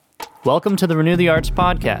Welcome to the Renew the Arts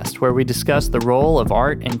podcast, where we discuss the role of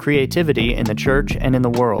art and creativity in the church and in the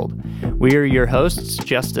world. We are your hosts,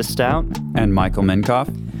 Justice Stout and Michael Minkoff.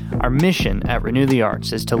 Our mission at Renew the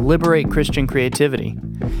Arts is to liberate Christian creativity.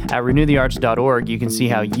 At renewthearts.org, you can see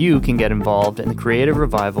how you can get involved in the creative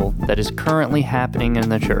revival that is currently happening in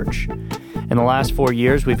the church. In the last 4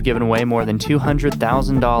 years, we've given away more than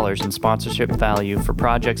 $200,000 in sponsorship value for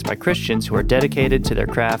projects by Christians who are dedicated to their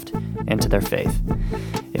craft and to their faith.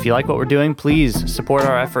 If you like what we're doing, please support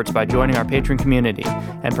our efforts by joining our patron community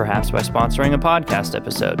and perhaps by sponsoring a podcast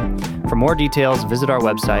episode. For more details, visit our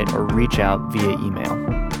website or reach out via email.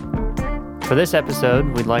 For this episode,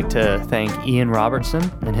 we'd like to thank Ian Robertson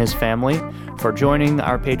and his family for joining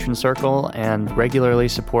our patron circle and regularly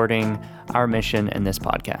supporting our mission in this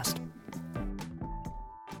podcast.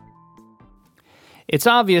 It's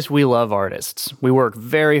obvious we love artists. We work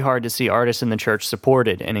very hard to see artists in the church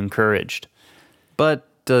supported and encouraged. But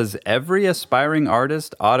does every aspiring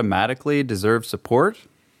artist automatically deserve support?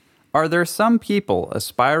 Are there some people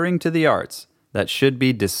aspiring to the arts that should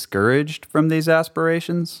be discouraged from these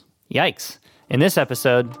aspirations? Yikes. In this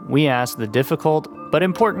episode, we ask the difficult but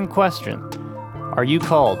important question: are you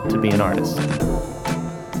called to be an artist?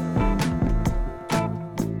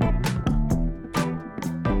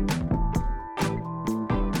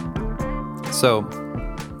 So,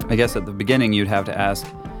 I guess at the beginning you'd have to ask,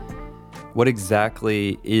 what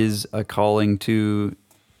exactly is a calling to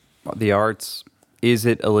the arts? Is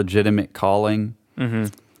it a legitimate calling?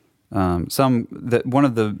 Mm-hmm. One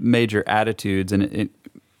of the major attitudes, and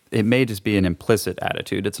it may just be an implicit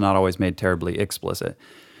attitude. It's not always made terribly explicit,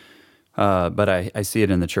 but I see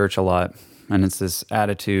it in the church a lot, and it's this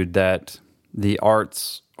attitude that the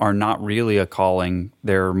arts are not really a calling;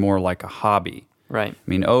 they're more like a hobby. Right. I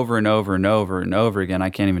mean, over and over and over and over again, I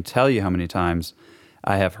can't even tell you how many times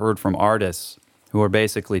I have heard from artists who are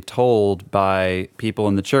basically told by people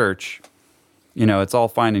in the church, you know, it's all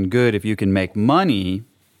fine and good if you can make money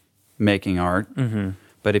making art,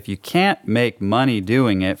 but if you can't make money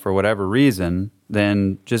doing it for whatever reason,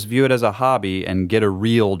 then just view it as a hobby and get a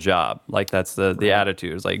real job. Like that's the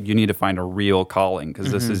attitude. It's like you need to find a real calling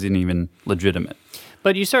because this isn't even legitimate.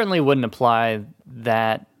 But you certainly wouldn't apply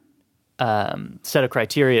that set of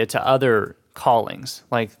criteria to other callings,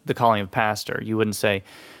 like the calling of pastor. You wouldn't say,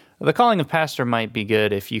 the calling of pastor might be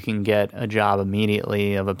good if you can get a job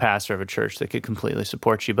immediately of a pastor of a church that could completely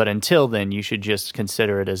support you, but until then, you should just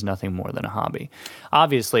consider it as nothing more than a hobby.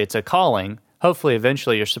 Obviously, it's a calling. Hopefully,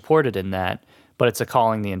 eventually, you're supported in that, but it's a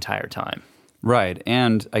calling the entire time. Right,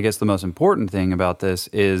 and I guess the most important thing about this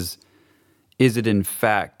is it in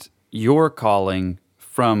fact your calling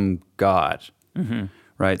from God? Mm-hmm.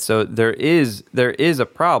 Right, so there is a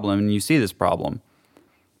problem, and you see this problem,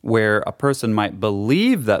 where a person might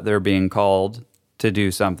believe that they're being called to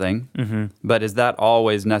do something, but does that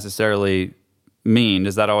always necessarily mean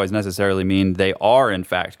they are in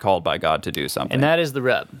fact called by God to do something? And that is the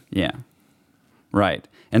rub. Yeah, right.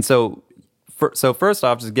 And so first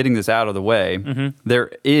off, just getting this out of the way,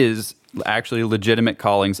 there is actually legitimate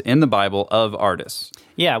callings in the Bible of artists.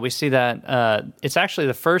 Yeah, we see that. It's actually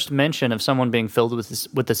the first mention of someone being filled with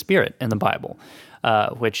the Spirit in the Bible,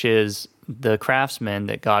 which is the craftsmen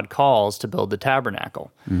that God calls to build the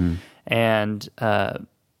tabernacle. And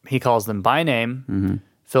he calls them by name,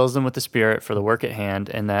 fills them with the Spirit for the work at hand,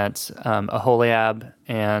 and that's Aholiab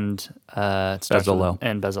and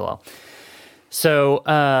Bezalel. So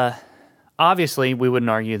obviously, we wouldn't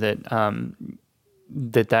argue that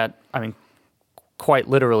quite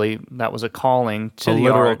literally, that was a calling to the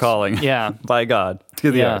literal arts. Calling, yeah, by God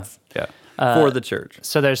to the arts, for the church.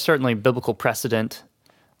 So there's certainly biblical precedent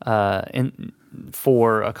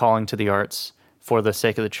for a calling to the arts for the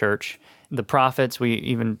sake of the church. The prophets, we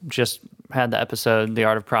even just had the episode, The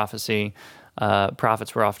Art of Prophecy.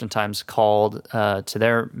 Prophets were oftentimes called to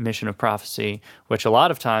their mission of prophecy, which a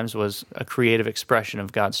lot of times was a creative expression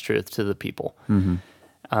of God's truth to the people.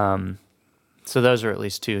 So those are at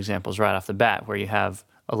least two examples right off the bat where you have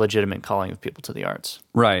a legitimate calling of people to the arts.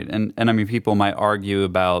 Right, and I mean, people might argue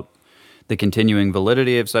about the continuing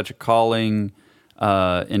validity of such a calling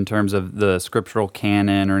in terms of the scriptural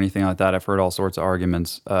canon or anything like that. I've heard all sorts of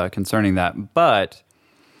arguments concerning that. But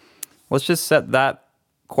let's just set that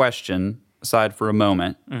question aside for a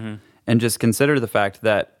moment and just consider the fact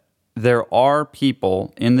that there are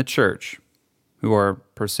people in the church who are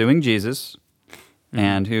pursuing Jesus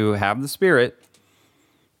and who have the Spirit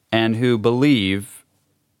and who believe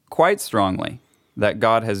quite strongly that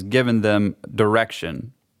God has given them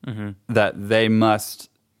direction, that they must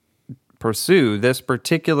pursue this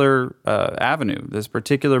particular avenue, this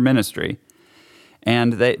particular ministry.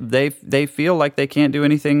 And they feel like they can't do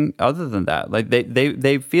anything other than that. Like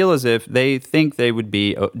they feel as if they think they would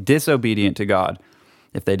be disobedient to God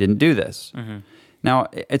if they didn't do this. Now,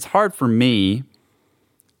 it's hard for me,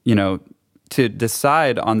 to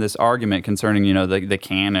decide on this argument concerning, the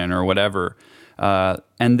canon or whatever,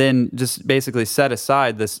 and then just basically set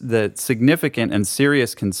aside the significant and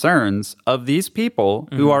serious concerns of these people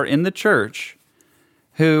who are in the church,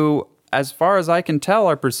 who, as far as I can tell,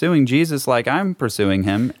 are pursuing Jesus like I'm pursuing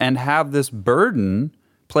him, and have this burden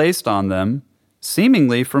placed on them,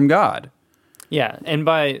 seemingly from God. Yeah, and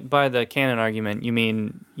by the canon argument, you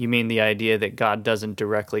mean the idea that God doesn't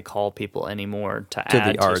directly call people anymore to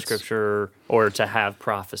add to Scripture or to have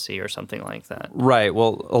prophecy or something like that. Right.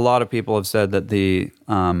 Well, a lot of people have said that the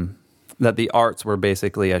arts were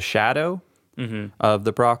basically a shadow of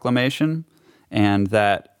the proclamation, and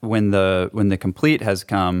that when the complete has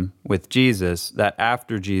come with Jesus, that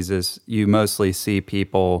after Jesus, you mostly see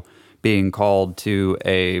people being called to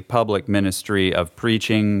a public ministry of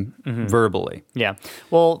preaching verbally. Yeah.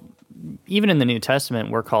 Well, even in the New Testament,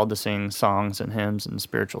 we're called to sing songs and hymns and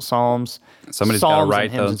spiritual psalms. Somebody's got to write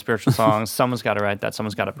and hymns those. And spiritual songs. Someone's got to write that.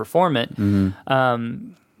 Someone's got to perform it.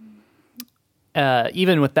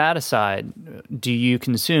 Even with that aside, do you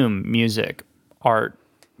consume music, art,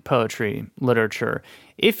 poetry, literature?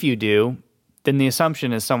 If you do, then the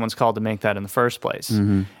assumption is someone's called to make that in the first place.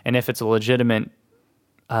 And if it's a legitimate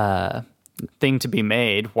thing to be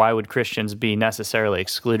made, why would Christians be necessarily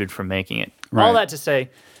excluded from making it? Right. All that to say,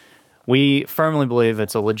 we firmly believe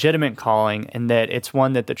it's a legitimate calling and that it's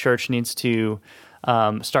one that the church needs to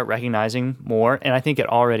start recognizing more, and I think it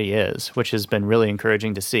already is, which has been really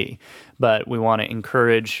encouraging to see. But we want to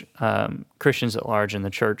encourage Christians at large in the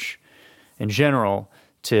church in general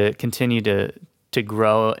to continue to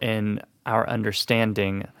grow in our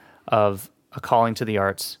understanding of a calling to the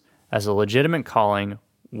arts as a legitimate calling,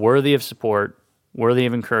 worthy of support, worthy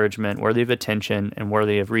of encouragement, worthy of attention, and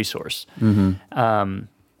worthy of resource.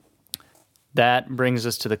 That brings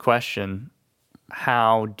us to the question,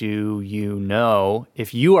 how do you know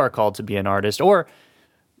if you are called to be an artist, or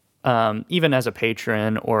even as a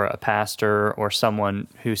patron or a pastor or someone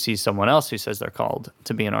who sees someone else who says they're called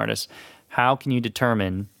to be an artist? How can you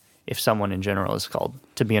determine if someone in general is called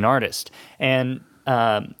to be an artist? And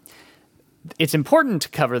it's important to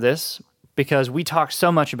cover this because we talk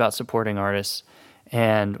so much about supporting artists,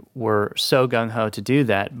 and we're so gung-ho to do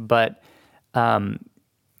that, but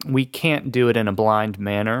we can't do it in a blind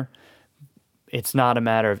manner. It's not a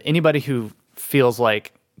matter of anybody who feels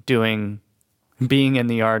like being in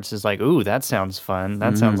the arts is like, ooh, that sounds fun.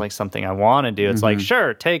 That sounds like something I want to do. It's like,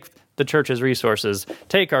 sure, take the church's resources,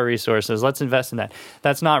 take our resources, let's invest in that.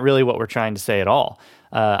 That's not really what we're trying to say at all.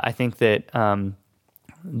 I think that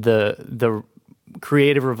the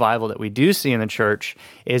creative revival that we do see in the church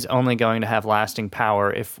is only going to have lasting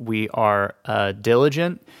power if we are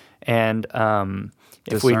diligent and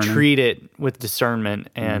if we treat it with discernment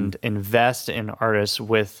and invest in artists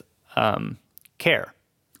with care.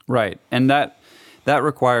 Right. And that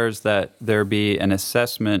requires that there be an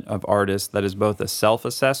assessment of artists that is both a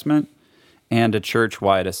self-assessment and a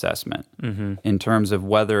church-wide assessment in terms of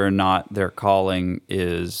whether or not their calling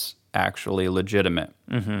is actually legitimate.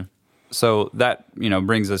 So that,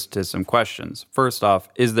 brings us to some questions. First off,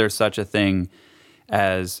 is there such a thing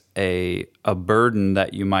as a burden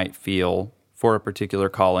that you might feel for a particular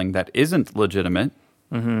calling that isn't legitimate?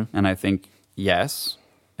 And I think yes,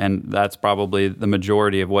 and that's probably the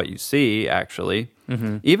majority of what you see, actually.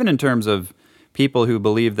 Even in terms of people who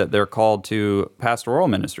believe that they're called to pastoral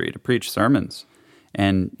ministry, to preach sermons.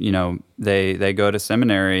 And, they go to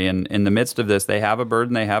seminary, and in the midst of this, they have a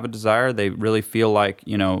burden, they have a desire, they really feel like,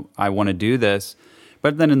 I want to do this.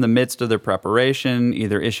 But then in the midst of their preparation,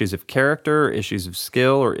 either issues of character, issues of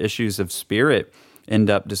skill, or issues of spirit end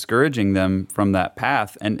up discouraging them from that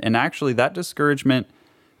path. And actually that discouragement,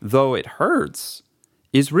 though it hurts,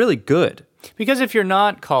 is really good. Because if you're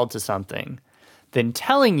not called to something, then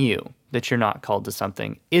telling you that you're not called to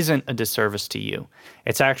something isn't a disservice to you.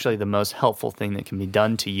 It's actually the most helpful thing that can be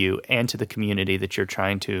done to you and to the community that you're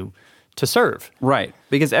trying to serve. Right,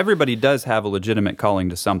 because everybody does have a legitimate calling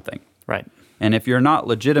to something. Right. And if you're not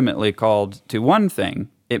legitimately called to one thing,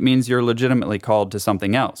 it means you're legitimately called to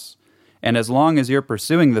something else. And as long as you're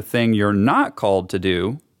pursuing the thing you're not called to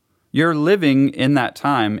do, you're living in that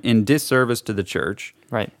time in disservice to the church,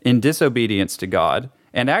 right, in disobedience to God,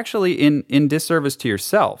 and actually in disservice to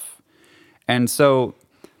yourself. And so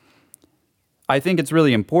I think it's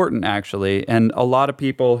really important, actually, and a lot of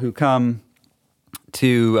people who come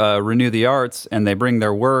to Renew the Arts and they bring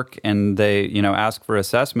their work and they, ask for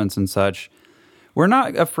assessments and such, we're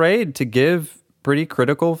not afraid to give pretty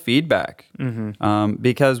critical feedback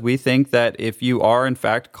because we think that if you are in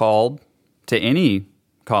fact called to any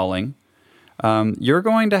calling, you're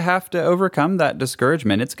going to have to overcome that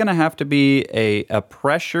discouragement. It's going to have to be a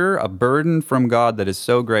pressure, a burden from God that is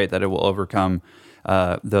so great that it will overcome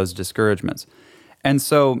those discouragements. And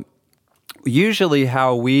so usually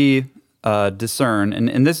how we discern,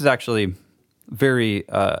 and this is actually very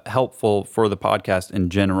helpful for the podcast in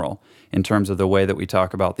general, in terms of the way that we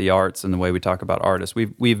talk about the arts and the way we talk about artists.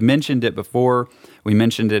 We've mentioned it before. We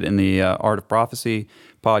mentioned it in the Art of Prophecy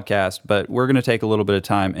podcast, but we're going to take a little bit of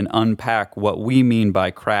time and unpack what we mean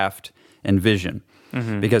by craft and vision.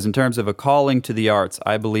 Because in terms of a calling to the arts,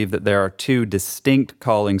 I believe that there are two distinct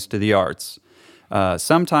callings to the arts.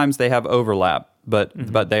 Sometimes they have overlap, but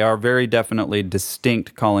they are very definitely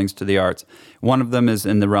distinct callings to the arts. One of them is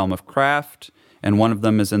in the realm of craft, and one of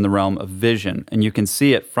them is in the realm of vision. And you can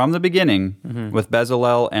see it from the beginning with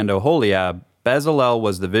Bezalel and Oholiab. Bezalel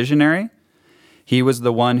was the visionary. He was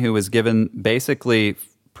the one who was given basically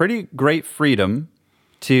pretty great freedom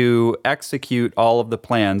to execute all of the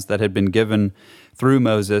plans that had been given through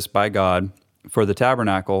Moses by God for the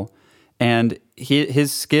tabernacle. And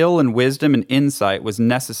his skill and wisdom and insight was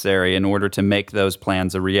necessary in order to make those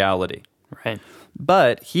plans a reality. Right.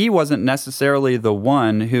 But he wasn't necessarily the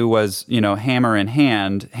one who was, hammer in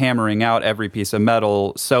hand, hammering out every piece of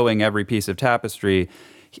metal, sewing every piece of tapestry.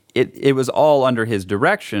 It was all under his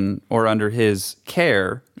direction or under his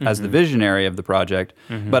care as the visionary of the project.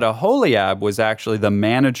 But Oholiab was actually the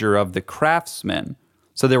manager of the craftsmen.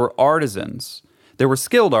 So there were artisans. There were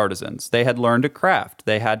skilled artisans. They had learned a craft.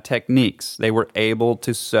 They had techniques. They were able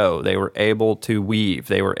to sew. They were able to weave.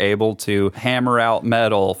 They were able to hammer out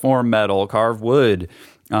metal, form metal, carve wood,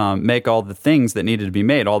 make all the things that needed to be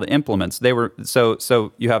made, all the implements. They were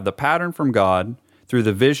so you have the pattern from God through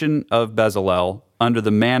the vision of Bezalel under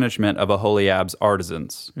the management of Oholiab's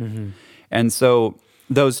artisans. And so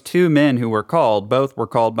those two men who were called, both were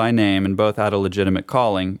called by name and both had a legitimate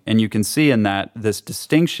calling. And you can see in that this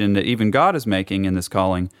distinction that even God is making in this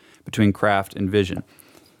calling between craft and vision.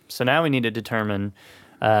 So now we need to determine,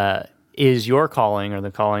 is your calling or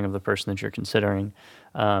the calling of the person that you're considering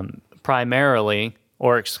primarily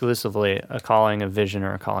or exclusively a calling of vision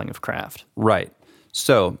or a calling of craft? Right.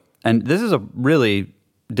 So, and this is a really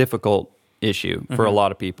difficult issue for a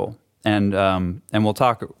lot of people. And we'll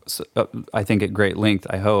talk, I think, at great length,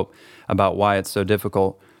 I hope, about why it's so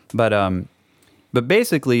difficult. But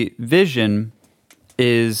basically, vision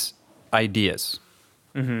is ideas.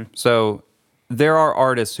 So there are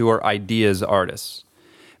artists who are ideas artists,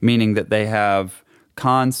 meaning that they have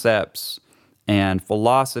concepts and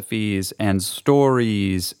philosophies and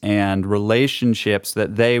stories and relationships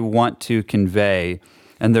that they want to convey.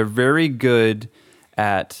 And they're very good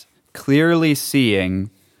at clearly seeing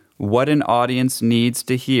what an audience needs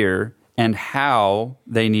to hear and how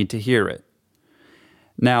they need to hear it.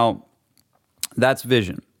 Now, that's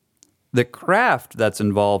vision. The craft that's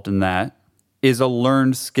involved in that is a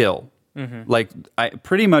learned skill. Like,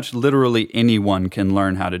 pretty much literally anyone can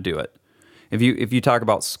learn how to do it. If you talk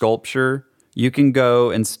about sculpture, you can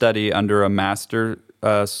go and study under a master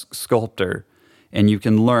sculptor, and you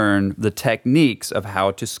can learn the techniques of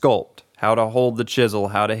how to sculpt, how to hold the chisel,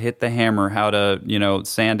 how to hit the hammer, how to,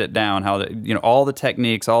 sand it down, how to, all the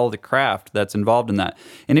techniques, all the craft that's involved in that.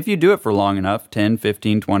 And if you do it for long enough, 10,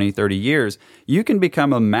 15, 20, 30 years, you can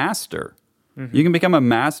become a master. You can become a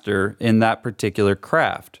master in that particular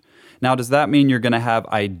craft. Now, does that mean you're going to have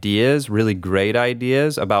ideas, really great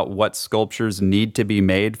ideas about what sculptures need to be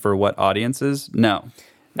made for what audiences? No.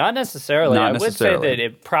 Not necessarily. Not I necessarily. would say that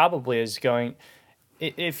it probably is going...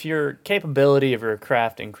 If your capability of your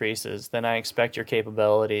craft increases, then I expect your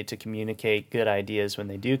capability to communicate good ideas when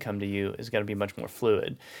they do come to you is going to be much more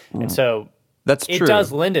fluid. And so That's it true.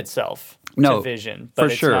 does lend itself to vision, but for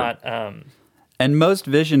it's sure. not... And most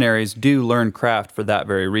visionaries do learn craft for that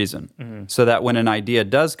very reason, so that when an idea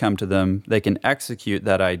does come to them, they can execute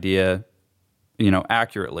that idea,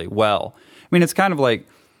 accurately, well. I mean, it's kind of like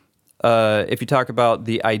if you talk about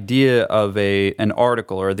the idea of an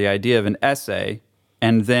article or the idea of an essay,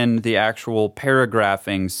 and then the actual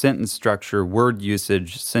paragraphing, sentence structure, word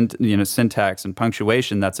usage, syntax, and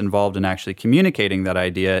punctuation that's involved in actually communicating that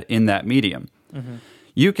idea in that medium.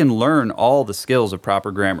 You can learn all the skills of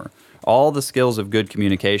proper grammar, all the skills of good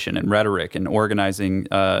communication and rhetoric and organizing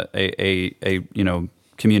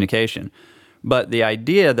communication. But the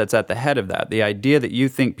idea that's at the head of that, the idea that you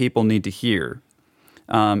think people need to hear,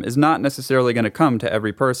 is not necessarily going to come to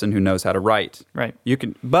every person who knows how to write. Right.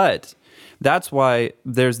 But that's why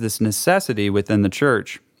there's this necessity within the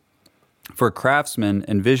church for craftsmen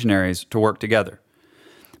and visionaries to work together.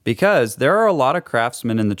 because there are a lot of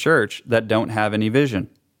craftsmen in the church that don't have any vision.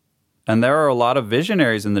 And there are a lot of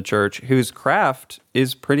visionaries in the church whose craft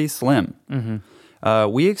is pretty slim.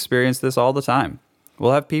 We experience this all the time.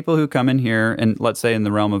 We'll have people who come in here, and let's say in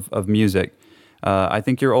the realm of music, I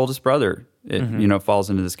think your oldest brother, falls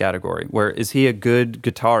into this category. Where is he a good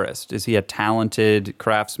guitarist? Is he a talented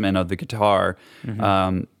craftsman of the guitar?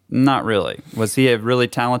 Not really. Was he a really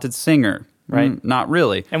talented singer? Right. Not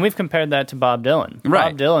really. And we've compared that to Bob Dylan. Right.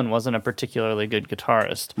 Bob Dylan wasn't a particularly good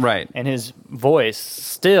guitarist. Right. And his voice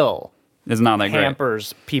still It's not that great.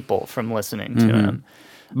 hampers people from listening to him.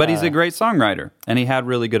 But he's a great songwriter, and he had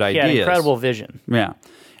really good He ideas. had incredible vision. Yeah.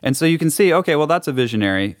 And so you can see, okay, well, that's a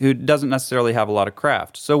visionary who doesn't necessarily have a lot of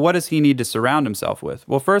craft. So what does he need to surround himself with?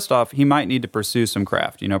 Well, first off, he might need to pursue some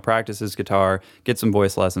craft, practice his guitar, get some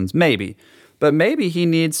voice lessons, maybe. But maybe he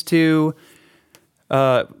needs to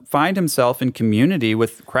find himself in community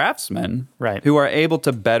with craftsmen who are able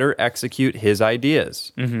to better execute his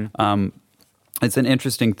ideas. It's an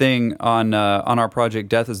interesting thing on our project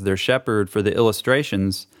Death is Their Shepherd for the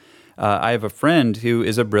illustrations. I have a friend who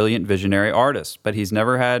is a brilliant visionary artist, but he's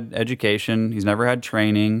never had education. He's never had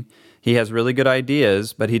training. He has really good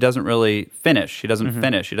ideas, but he doesn't really finish. He doesn't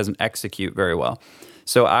finish. He doesn't execute very well.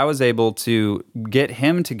 So I was able to get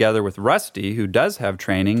him together with Rusty, who does have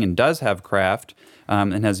training and does have craft,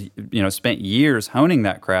 and has spent years honing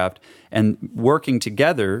that craft. And working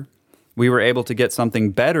together, we were able to get something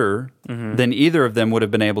better than either of them would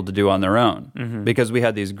have been able to do on their own, because we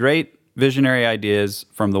had these great visionary ideas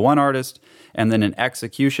from the one artist, and then an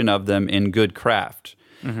execution of them in good craft.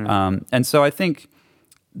 And so I think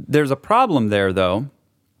there's a problem there, though,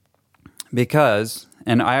 because,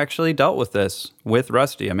 and I actually dealt with this with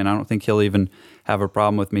Rusty. I mean, I don't think he'll even have a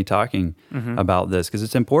problem with me talking about this, because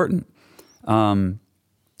it's important.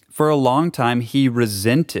 For a long time, he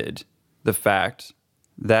resented the fact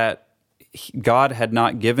that God had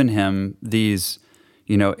not given him these,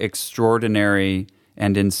 extraordinary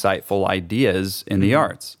and insightful ideas in the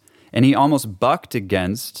arts. And he almost bucked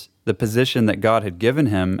against the position that God had given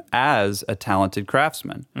him as a talented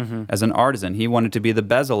craftsman, as an artisan. He wanted to be the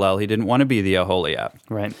Bezalel. He didn't want to be the Aholiab.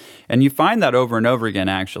 Right. And you find that over and over again,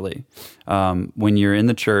 actually, when you're in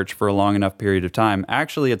the church for a long enough period of time.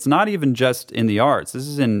 Actually, it's not even just in the arts. This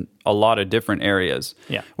is in a lot of different areas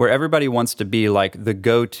where everybody wants to be like the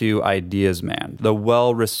go-to ideas man, the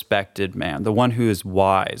well-respected man, the one who is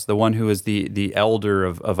wise, the one who is the elder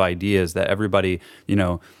of ideas that everybody,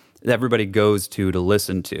 everybody goes to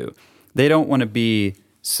listen to. They don't want to be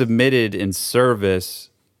submitted in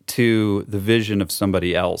service to the vision of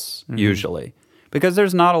somebody else, usually, because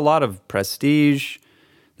there's not a lot of prestige.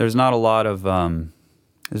 There's not a lot of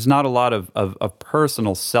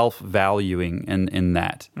personal self-valuing in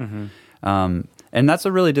that. And that's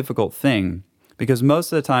a really difficult thing, because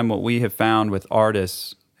most of the time what we have found with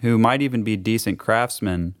artists who might even be decent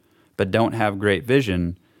craftsmen but don't have great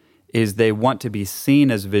vision is they want to be seen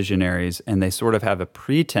as visionaries, and they sort of have a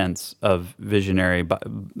pretense of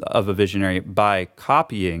a visionary by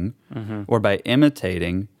copying or by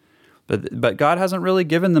imitating. But God hasn't really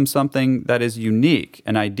given them something that is unique,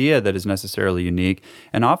 an idea that is necessarily unique.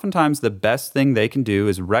 And oftentimes the best thing they can do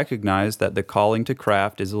is recognize that the calling to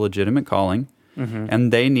craft is a legitimate calling,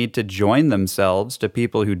 and they need to join themselves to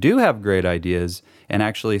people who do have great ideas and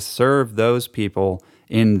actually serve those people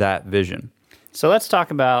in that vision. So let's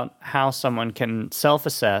talk about how someone can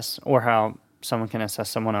self-assess, or how someone can assess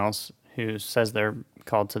someone else who says they're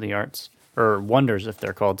called to the arts, or wonders if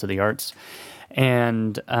they're called to the arts,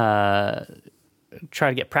 and try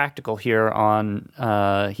to get practical here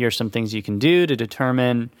on here's some things you can do to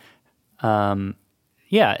determine,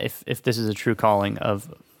 if this is a true calling a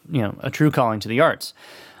true calling to the arts.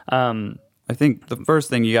 I think the first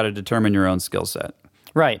thing, you got to determine your own skill set.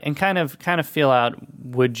 Right, and kind of feel out,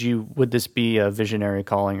 would this be a visionary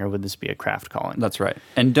calling, or would this be a craft calling? That's right.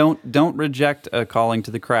 And don't reject a calling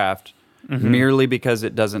to the craft merely because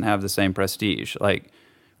it doesn't have the same prestige. Like,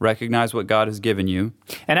 recognize what God has given you.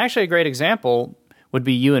 And actually a great example would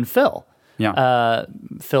be you and Phil. Yeah.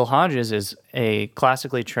 Phil Hodges is a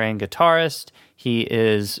classically trained guitarist. He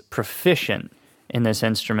is proficient in this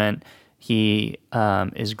instrument. He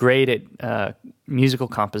is great at musical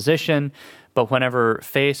composition. But whenever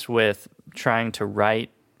faced with trying to write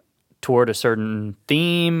toward a certain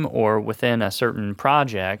theme or within a certain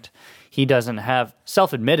project, he doesn't have,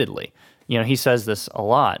 self-admittedly, he says this a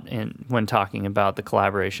lot when talking about the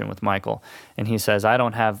collaboration with Michael. And he says, I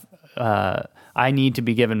don't have, I need to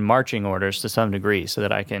be given marching orders to some degree so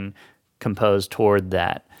that I can compose toward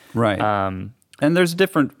that. Right. And there's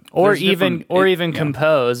different, or there's even different- yeah.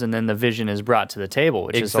 compose, and then the vision is brought to the table,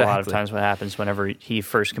 which is a lot of Exactly. times what happens whenever he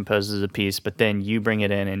first composes a piece, but then you bring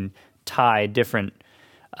it in and tie different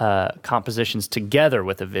compositions together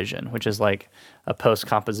with a vision, which is like a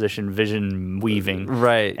post-composition vision weaving.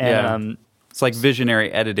 Right. And, Yeah. It's like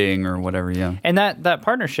visionary editing or whatever. Yeah. And that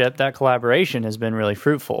partnership, that collaboration has been really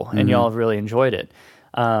fruitful, and y'all have really enjoyed it.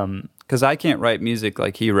 Because I can't write music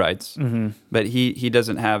like he writes, but he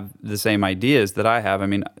doesn't have the same ideas that I have. I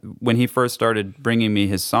mean, when he first started bringing me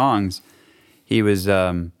his songs, he was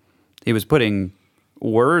putting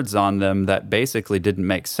words on them that basically didn't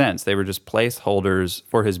make sense. They were just placeholders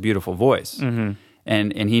for his beautiful voice.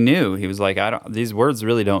 And he knew, he was like, these words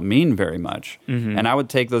really don't mean very much. And I would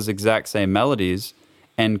take those exact same melodies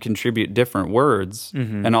and contribute different words,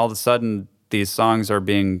 and all of a sudden these songs are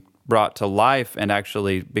being brought to life and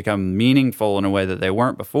actually become meaningful in a way that they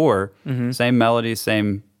weren't before. Same melodies,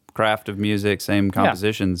 same craft of music, same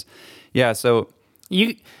compositions. Yeah, so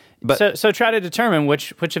so try to determine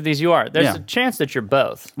which of these you are. There's a chance that you're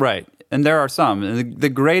both. right. And there are some. And the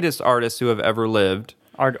greatest artists who have ever lived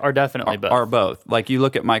Are definitely both. are both. Like you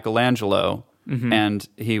look at Michelangelo, and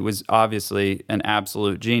he was obviously an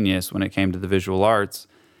absolute genius when it came to the visual arts,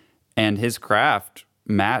 and his craft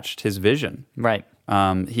matched his vision. Right.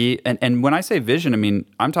 And when I say vision, I mean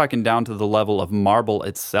I'm talking down to the level of marble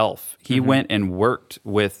itself. He went and worked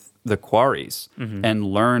with the quarries and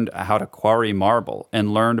learned how to quarry marble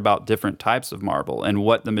and learned about different types of marble and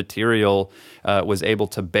what the material was able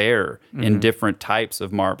to bear in different types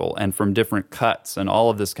of marble and from different cuts and all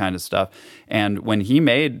of this kind of stuff. And when he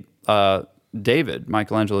made David,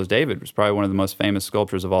 Michelangelo's David was probably one of the most famous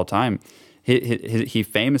sculptors of all time. He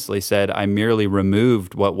famously said, "I merely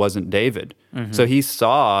removed what wasn't David." So he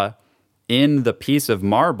saw in the piece of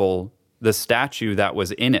marble the statue that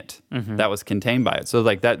was in it, that was contained by it. So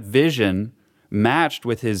like that vision matched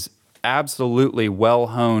with his absolutely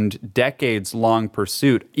well-honed, decades-long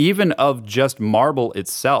pursuit, even of just marble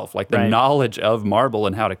itself, like the knowledge of marble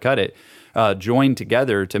and how to cut it, joined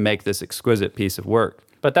together to make this exquisite piece of work.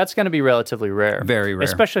 But that's going to be relatively rare. Very rare.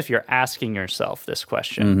 Especially if you're asking yourself this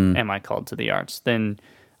question, am I called to the arts? Then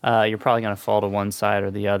you're probably going to fall to one side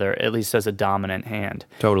or the other, at least as a dominant hand.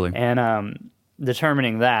 Totally. And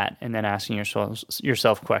determining that and then asking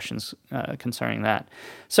yourself questions concerning that.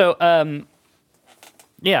 So,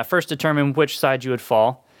 first determine which side you would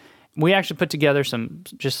fall. We actually put together some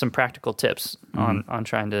practical tips on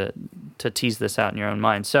trying to tease this out in your own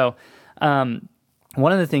mind. So,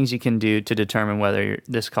 one of the things you can do to determine whether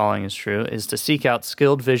this calling is true is to seek out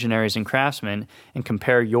skilled visionaries and craftsmen and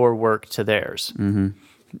compare your work to theirs.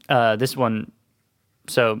 This one,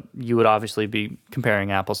 so you would obviously be comparing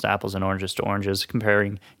apples to apples and oranges to oranges,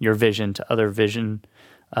 comparing your vision to other visions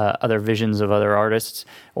of other artists,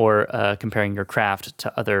 or comparing your craft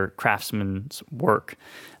to other craftsmen's work.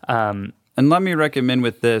 And let me recommend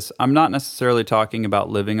with this, I'm not necessarily talking about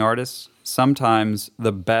living artists. Sometimes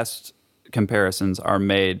the best comparisons are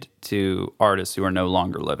made to artists who are no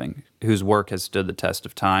longer living, whose work has stood the test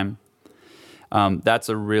of time. That's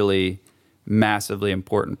a really massively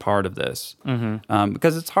important part of this,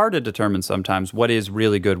 because it's hard to determine sometimes what is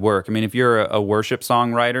really good work. I mean, if you're a worship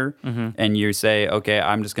songwriter and you say, okay,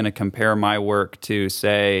 I'm just going to compare my work to,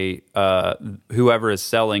 say, whoever is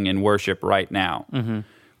selling in worship right now.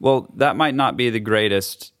 Well, that might not be the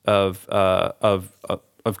greatest of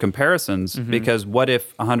comparisons, because what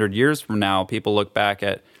if 100 years from now people look back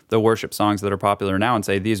at the worship songs that are popular now and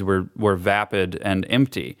say these were vapid and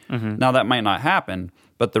empty? Now that might not happen,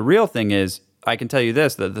 but the real thing is, I can tell you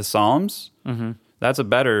this, that the Psalms, that's a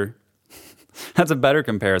better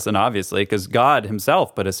comparison, obviously, because God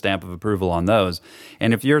himself put a stamp of approval on those.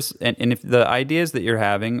 And if if the ideas that you're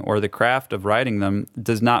having or the craft of writing them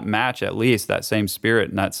does not match at least that same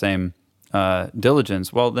spirit and that same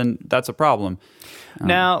diligence, well, then that's a problem.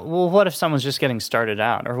 Now, what if someone's just getting started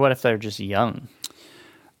out, or what if they're just young?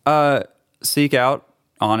 Seek out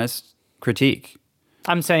honest critique.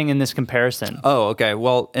 I'm saying in this comparison. Oh, okay.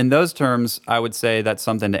 Well, in those terms, I would say that's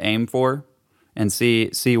something to aim for and see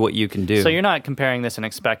what you can do. So you're not comparing this and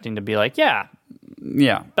expecting to be like, yeah,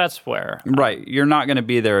 that's where. Right. You're not going to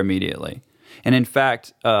be there immediately. And in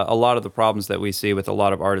fact, a lot of the problems that we see with a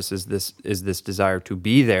lot of artists is this desire to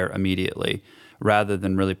be there immediately, rather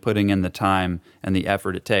than really putting in the time and the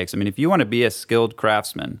effort it takes. I mean, if you want to be a skilled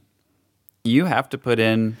craftsman, you have to put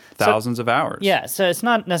in thousands of hours. Yeah, so it's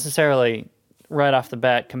not necessarily right off the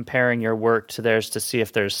bat comparing your work to theirs to see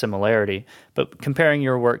if there's similarity, but comparing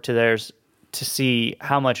your work to theirs to see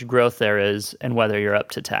how much growth there is and whether you're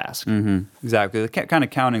up to task. Exactly. Kind of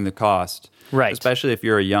counting the cost. Right. Especially if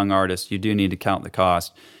you're a young artist, you do need to count the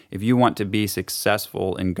cost. if you want to be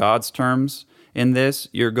successful in God's terms in this,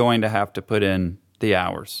 you're going to have to put in the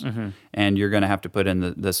hours, and you're going to have to put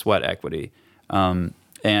in the sweat equity.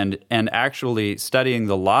 And actually studying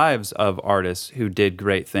the lives of artists who did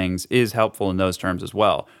great things is helpful in those terms as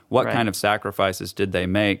well. What kind of sacrifices did they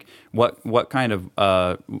make? What kind of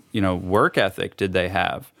work ethic did they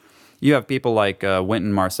have? You have people like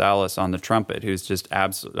Wynton Marsalis on the trumpet, who's just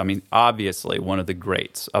obviously one of the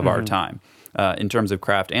greats of our time. In terms of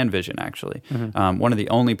craft and vision, actually. One of the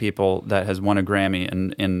only people that has won a Grammy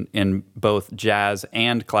in both jazz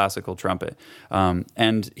and classical trumpet.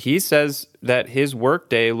 And he says that his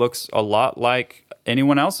workday looks a lot like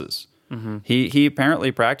anyone else's. He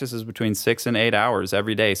apparently practices between 6 and 8 hours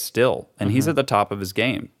every day still, and he's at the top of his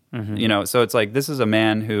game. So it's like, this is a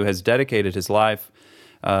man who has dedicated his life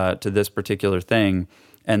to this particular thing,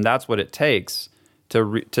 and that's what it takes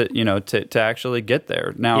to actually get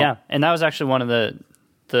there. Now, yeah, and that was actually one of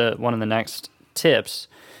the next tips,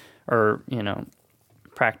 or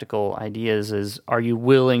practical ideas, is: are you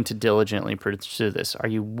willing to diligently pursue this? Are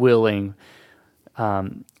you willing?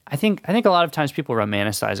 I think a lot of times people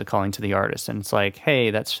romanticize a calling to the artist, and it's like,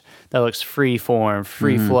 hey, that looks free form,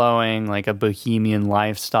 free flowing, like a bohemian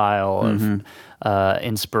lifestyle of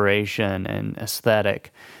inspiration and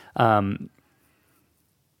aesthetic,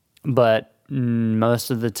 but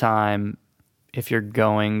most of the time, if you're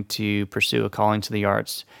going to pursue a calling to the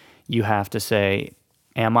arts, you have to say,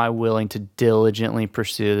 am I willing to diligently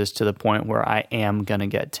pursue this to the point where I am going to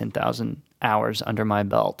get 10,000 hours under my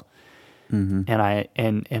belt? And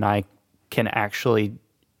I can actually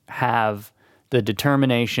have the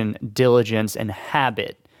determination, diligence, and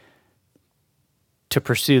habit to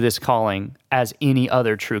pursue this calling as any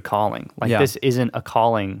other true calling. This isn't a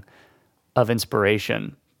calling of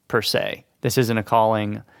inspiration per se. This isn't a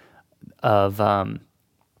calling of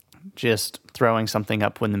just throwing something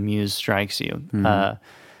up when the muse strikes you.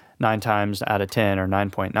 9 times out of 10, or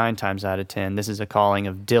 9.9 times out of 10, this is a calling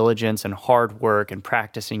of diligence and hard work and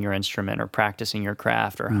practicing your instrument, or practicing your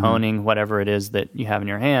craft, or honing whatever it is that you have in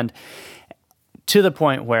your hand, to the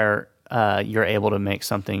point where you're able to make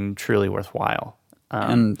something truly worthwhile.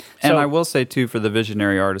 And I will say, too, for the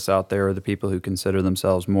visionary artists out there, or the people who consider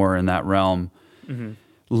themselves more in that realm,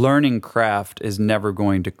 learning craft is never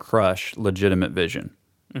going to crush legitimate vision.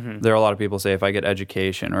 There are a lot of people say, if I get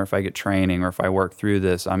education, or if I get training, or if I work through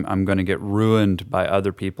this, I'm going to get ruined by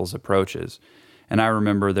other people's approaches. And I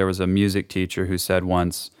remember there was a music teacher who said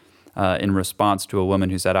once, in response to a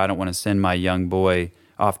woman who said, I don't want to send my young boy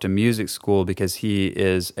off to music school because he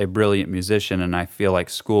is a brilliant musician and I feel like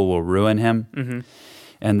school will ruin him.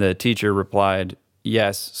 And the teacher replied,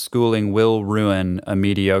 yes, schooling will ruin a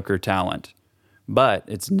mediocre talent, but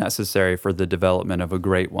it's necessary for the development of a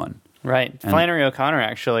great one. Right. And Flannery O'Connor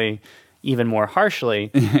actually, even more harshly,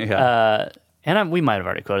 and we might have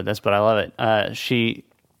already quoted this, but I love it.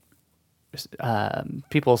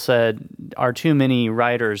 People said, are too many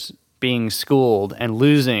writers being schooled and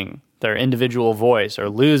losing their individual voice, or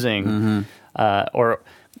losing or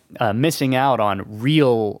missing out on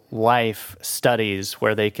real life studies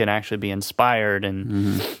where they can actually be inspired,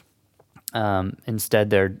 and instead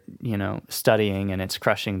they're studying and it's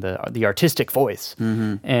crushing the artistic voice.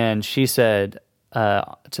 And she said,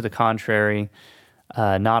 to the contrary,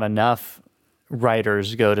 not enough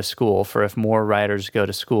writers go to school. For if more writers go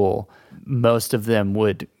to school, most of them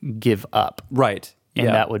would give up. Right. And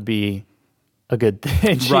that would be a good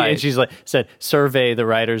thing. And she's said, survey the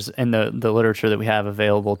writers and the literature that we have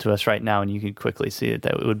available to us right now, and you can quickly see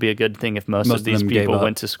that it would be a good thing if most of these people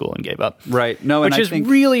went to school and gave up. Right. No, which is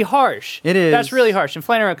really harsh. It is. That's really harsh. And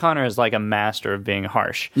Flannery O'Connor is like a master of being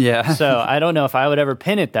harsh. Yeah. So I don't know if I would ever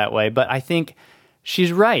pin it that way, but I think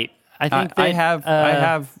she's right. I think that,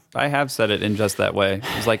 I have said it in just that way.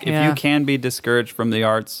 It's like, if you can be discouraged from the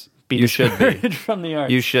arts, you should be from the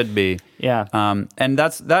arts. You should be. Yeah. And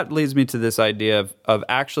that leads me to this idea of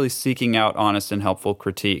actually seeking out honest and helpful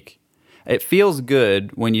critique. It feels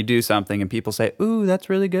good when you do something and people say, "Ooh, that's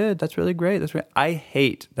really good. That's really great. That's great." I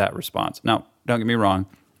hate that response. Now, don't get me wrong.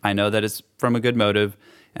 I know that it's from a good motive,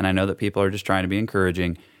 and I know that people are just trying to be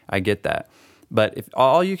encouraging. I get that. But if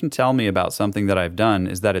all you can tell me about something that I've done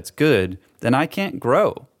is that it's good, then I can't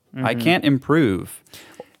grow. I can't improve.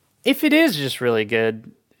 If it is just really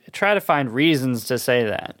good, try to find reasons to say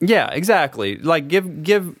that. Yeah, exactly. Like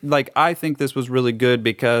give I think this was really good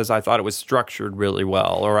because I thought it was structured really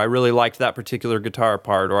well, or I really liked that particular guitar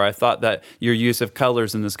part, or I thought that your use of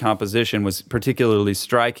colors in this composition was particularly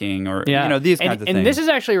striking, or these kinds of things. And this is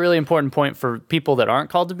actually a really important point for people that aren't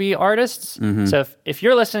called to be artists. So if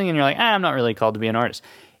you're listening and you're like, I'm not really called to be an artist,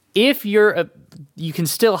 if you can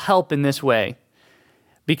still help in this way.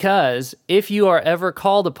 Because if you are ever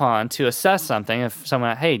called upon to assess something, if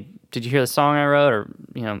someone, hey, did you hear the song I wrote, or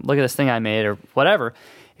look at this thing I made, or whatever,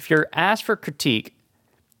 if you're asked for critique,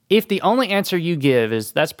 if the only answer you give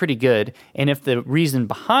is that's pretty good, and if the reason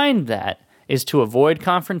behind that is to avoid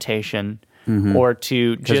confrontation, or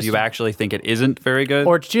to Because just you actually think it isn't very good?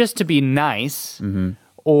 or just to be nice,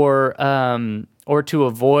 or to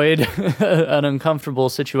avoid an uncomfortable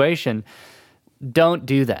situation, don't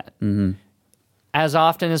do that. As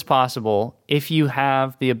often as possible, if you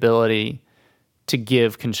have the ability to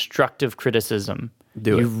give constructive criticism,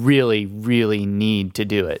 you really, really need to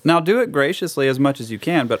do it. Now, do it graciously as much as you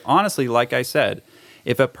can, but honestly, like I said,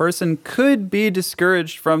 if a person could be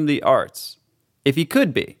discouraged from the arts, if he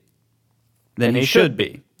could be, then he should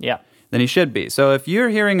be. Yeah. Then he should be. So if you're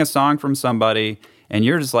hearing a song from somebody and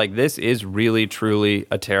you're just like, this is really, truly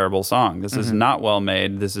a terrible song. This is not well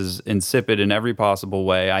made. This is insipid in every possible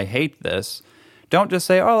way. I hate this. Don't just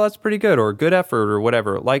say, oh, that's pretty good, or good effort, or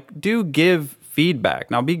whatever. Like, do give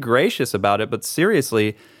feedback. Now, be gracious about it, but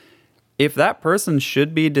seriously, if that person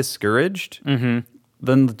should be discouraged,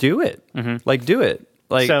 then do it. Like, do it.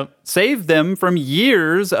 Like, save them from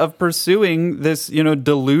years of pursuing this,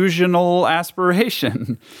 delusional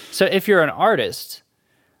aspiration. So if you're an artist,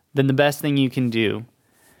 then the best thing you can do,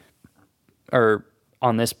 or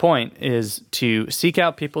on this point, is to seek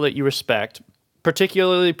out people that you respect,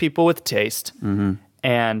 particularly people with taste,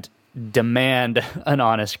 and demand an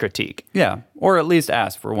honest critique. Yeah, or at least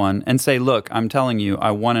ask for one and say, look, I'm telling you,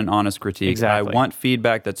 I want an honest critique. Exactly. I want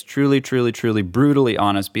feedback that's truly, truly, truly brutally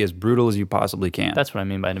honest. Be as brutal as you possibly can. That's what I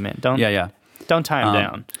mean by demand. Don't tie them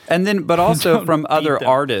down. And then, but also from other them.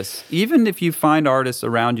 artists, even if you find artists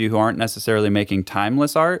around you who aren't necessarily making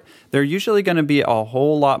timeless art, they're usually going to be a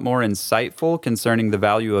whole lot more insightful concerning the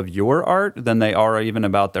value of your art than they are even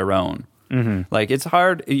about their own. Like, it's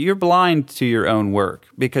hard. You're blind to your own work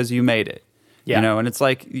because you made it. Yeah. And it's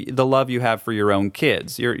like the love you have for your own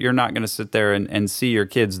kids. You're not going to sit there and see your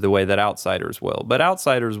kids the way that outsiders will. But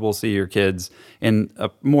outsiders will see your kids in a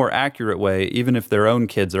more accurate way, even if their own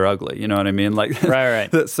kids are ugly. You know what I mean? Like, right.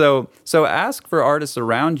 So ask for artists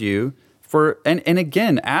around you and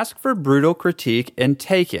again, ask for brutal critique and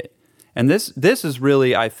take it. And this is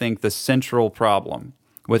really, I think, the central problem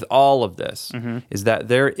with all of this is that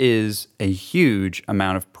there is a huge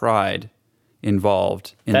amount of pride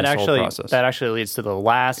involved in this whole process. That actually leads to the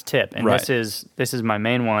last tip, and Right. this is my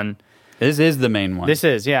main one. This is the main one.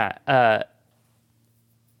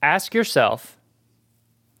 Ask yourself,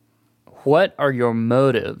 what are your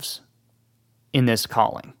motives in this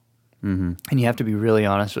calling? And you have to be really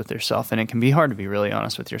honest with yourself, and it can be hard to be really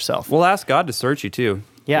honest with yourself. Well, ask God to search you too.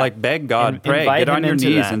 Yeah. Like, beg God, pray, invite get on him your into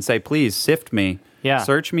knees that. and say, please sift me. Yeah.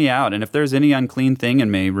 Search me out. And if there's any unclean thing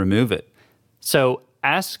in me, remove it. So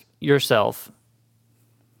ask yourself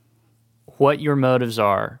what your motives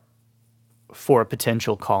are for a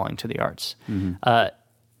potential calling to the arts.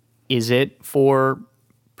 Is it for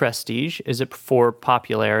prestige? Is it for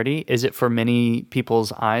popularity? Is it for many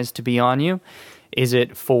people's eyes to be on you? Is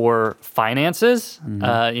it for finances?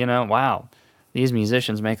 Wow, these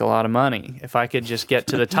musicians make a lot of money. If I could just get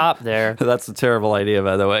to the top there. That's a terrible idea,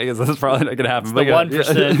 by the way, because that's probably not going to happen. The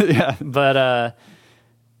 1%, Yeah. but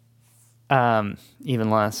even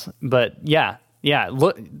less. But yeah.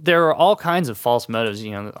 Look, there are all kinds of false motives.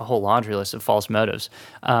 A whole laundry list of false motives.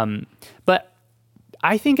 But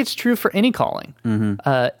I think it's true for any calling.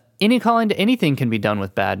 Any calling to anything can be done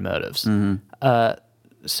with bad motives. But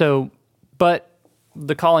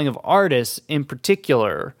the calling of artists in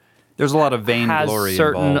particular, There's a lot of has vainglory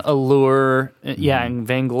certain involved. allure, and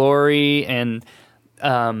vainglory, and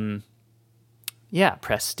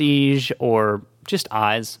prestige, or just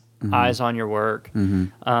eyes on your work.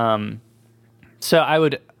 So I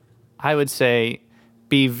would say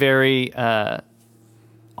be very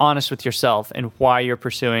honest with yourself and why you're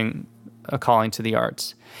pursuing a calling to the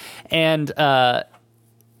arts, and I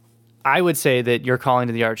would say that your calling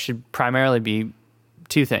to the arts should primarily be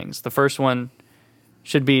two things. The first one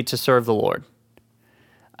should be to serve the Lord.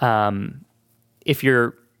 If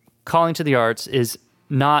your calling to the arts is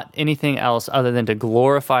not anything else other than to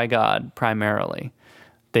glorify God primarily,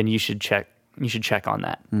 then you should check on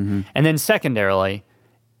that. And then secondarily,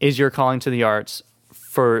 is your calling to the arts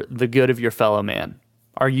for the good of your fellow man?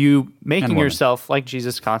 Are you making yourself, like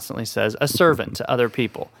Jesus constantly says, a servant to other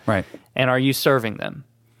people? Right. And are you serving them?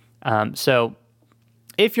 So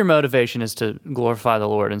if your motivation is to glorify the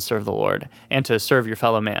Lord and serve the Lord and to serve your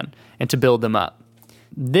fellow man and to build them up,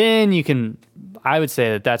 then I would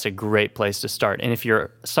say that that's a great place to start. And if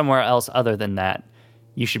you're somewhere else other than that,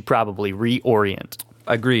 you should probably reorient.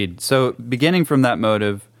 Agreed. So beginning from that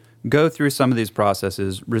motive, go through some of these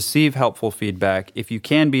processes, receive helpful feedback. If you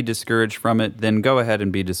can be discouraged from it, then go ahead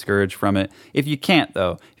and be discouraged from it. If you can't,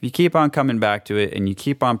 though, if you keep on coming back to it and you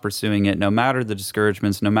keep on pursuing it, no matter the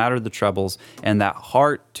discouragements, no matter the troubles, and that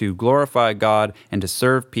heart to glorify God and to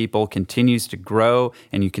serve people continues to grow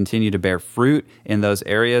and you continue to bear fruit in those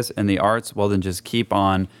areas and the arts, well, then just keep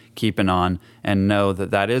on keeping on and know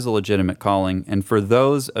that that is a legitimate calling. And for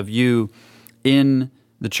those of you in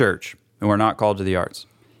the church who are not called to the arts,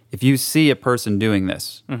 if you see a person doing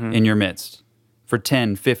this in your midst, for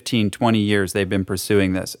 10, 15, 20 years they've been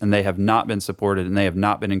pursuing this, and they have not been supported, and they have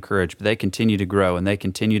not been encouraged, but they continue to grow, and they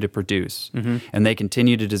continue to produce, and they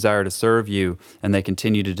continue to desire to serve you, and they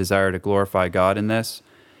continue to desire to glorify God in this,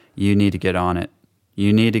 you need to get on it.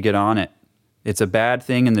 You need to get on it. It's a bad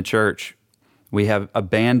thing in the church. We have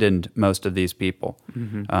abandoned most of these people,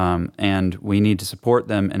 and we need to support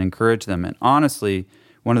them and encourage them. And honestly,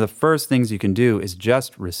 one of the first things you can do is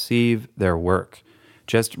just receive their work.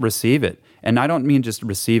 Just receive it. And I don't mean just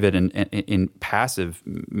receive it in passive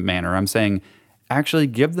manner. I'm saying actually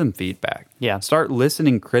give them feedback. Yeah. Start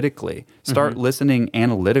listening critically. Start listening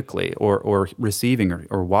analytically or receiving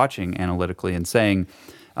or watching analytically and saying,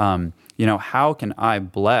 how can I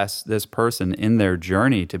bless this person in their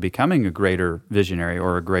journey to becoming a greater visionary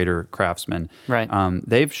or a greater craftsman? Right.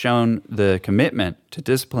 They've shown the commitment to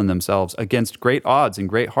discipline themselves against great odds and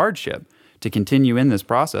great hardship to continue in this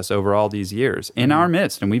process over all these years in our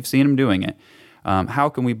midst, and we've seen them doing it. How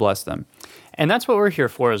can we bless them? And that's what we're here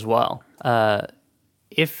for as well.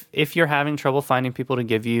 If you're having trouble finding people to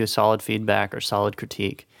give you solid feedback or solid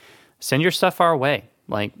critique, send your stuff our way.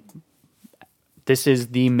 Like, this is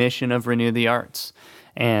the mission of Renew the Arts,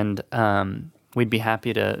 and we'd be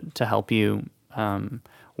happy to help you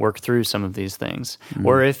work through some of these things.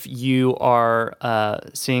 Or if you are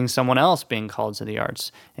seeing someone else being called to the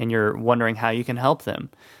arts and you're wondering how you can help them,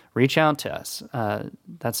 reach out to us.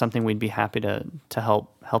 That's something we'd be happy to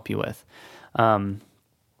help you with.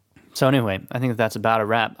 So anyway, I think that's about a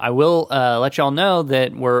wrap. I will let y'all know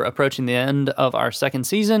that we're approaching the end of our second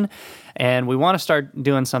season, and we want to start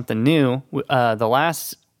doing something new. The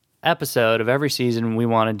last episode of every season, we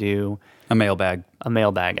want to do a mailbag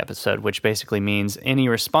episode, which basically means any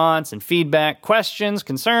response and feedback, questions,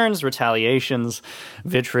 concerns, retaliations,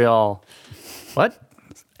 vitriol,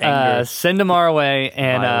 send them our way,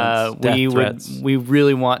 and we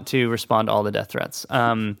really want to respond to all the death threats.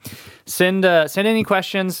 Send any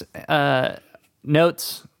questions,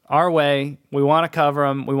 notes our way. We want to cover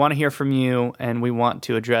them. We want to hear from you, and we want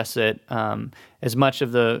to address it as much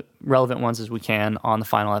of the relevant ones as we can on the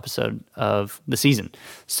final episode of the season.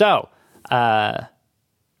 So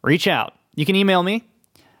reach out. You can email me,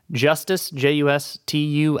 Justus,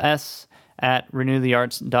 Justus, at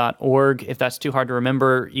renewthearts.org. If that's too hard to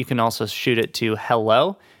remember, you can also shoot it to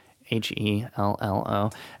hello,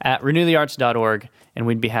 HELLO, at renewthearts.org, and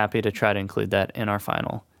we'd be happy to try to include that in our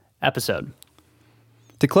final episode.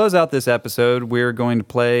 To close out this episode, we're going to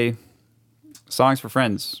play Songs for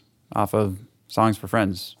Friends off of Songs for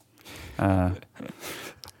Friends.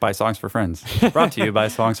 By Songs for Friends. Brought to you by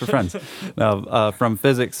Songs for Friends. From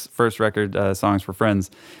Physics' first record, Songs for Friends.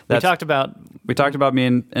 We talked about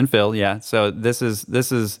me and Phil, yeah. So this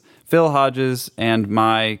is Phil Hodges and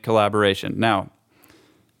my collaboration. Now,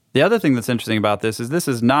 the other thing that's interesting about this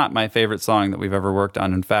is not my favorite song that we've ever worked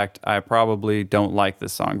on. In fact, I probably don't like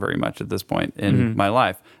this song very much at this point in my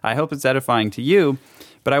life. I hope it's edifying to you,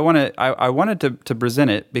 but I wanted to present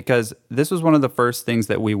it because this was one of the first things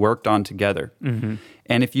that we worked on together.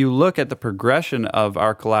 And if you look at the progression of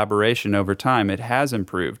our collaboration over time, it has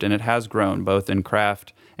improved and it has grown both in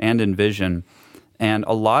craft and in vision. And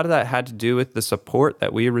a lot of that had to do with the support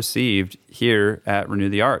that we received here at Renew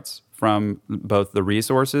the Arts from both the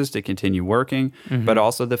resources to continue working, but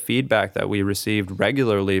also the feedback that we received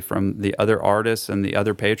regularly from the other artists and the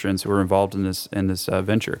other patrons who were involved in this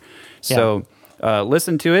venture. Yeah. So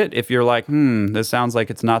listen to it. If you're like, this sounds like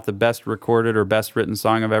it's not the best recorded or best written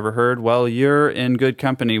song I've ever heard, well, you're in good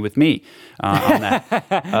company with me on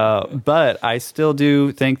that. But I still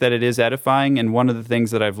do think that it is edifying, and one of the things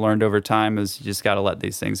that I've learned over time is you just got to let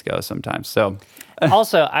these things go sometimes. So,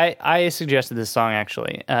 also, I suggested this song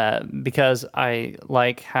actually because I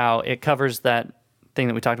like how it covers that thing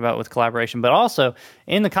that we talked about with collaboration, but also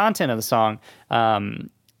in the content of the song,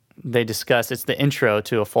 they discuss, it's the intro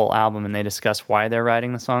to a full album, and they discuss why they're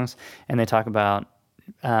writing the songs, and they talk about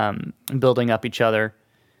building up each other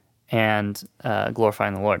and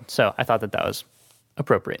glorifying the Lord. So I thought that was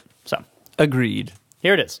appropriate. So agreed.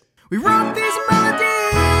 Here it is. We wrote these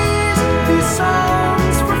melodies, these songs.